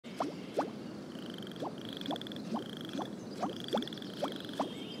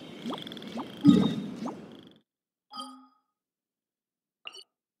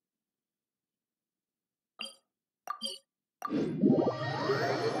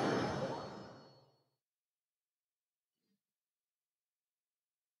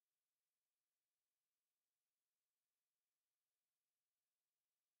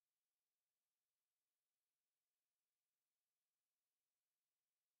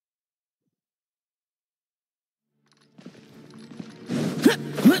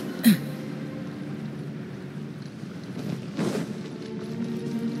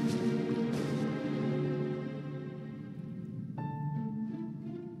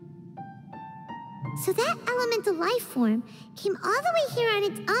So that elemental life form came all the way here on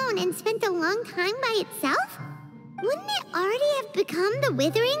its own and spent a long time by itself? Wouldn't it already have become the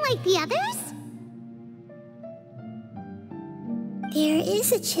Withering like the others? There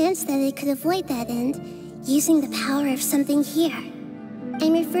is a chance that it could avoid that end, using the power of something here.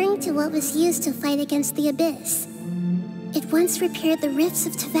 I'm referring to what was used to fight against the Abyss. It once repaired the rifts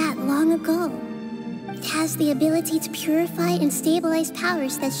of Teyvat long ago. It has the ability to purify and stabilize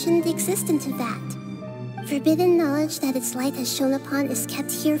powers that shouldn't exist in Teyvat. Forbidden knowledge that its light has shone upon is kept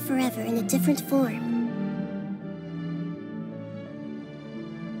here forever in a different form.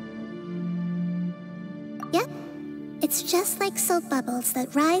 Yep, it's just like soap bubbles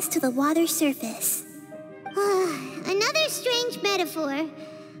that rise to the water's surface. Another strange metaphor,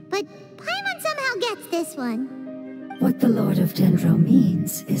 but Paimon somehow gets this one. What the Lord of Dendro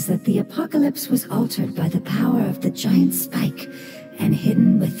means is that the apocalypse was altered by the power of the giant spike and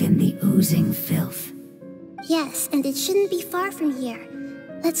hidden within the oozing filth. Yes, and it shouldn't be far from here.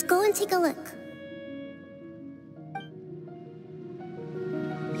 Let's go and take a look.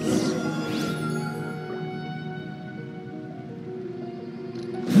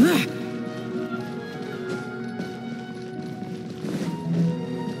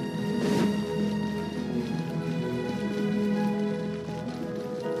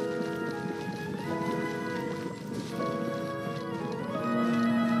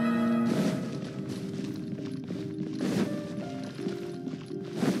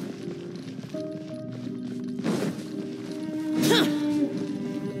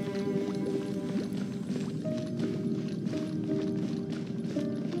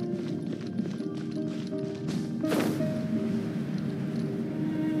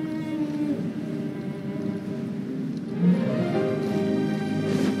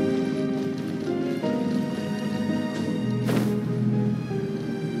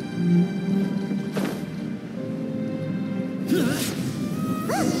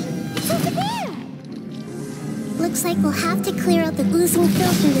 Looks like we'll have to clear out the oozing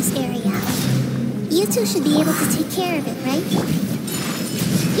filth in this area. You two should be able to take care of it, right?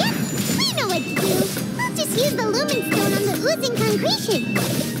 Yep, we know what to do. We'll just use the lumen stone on the oozing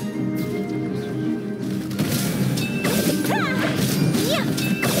concretion.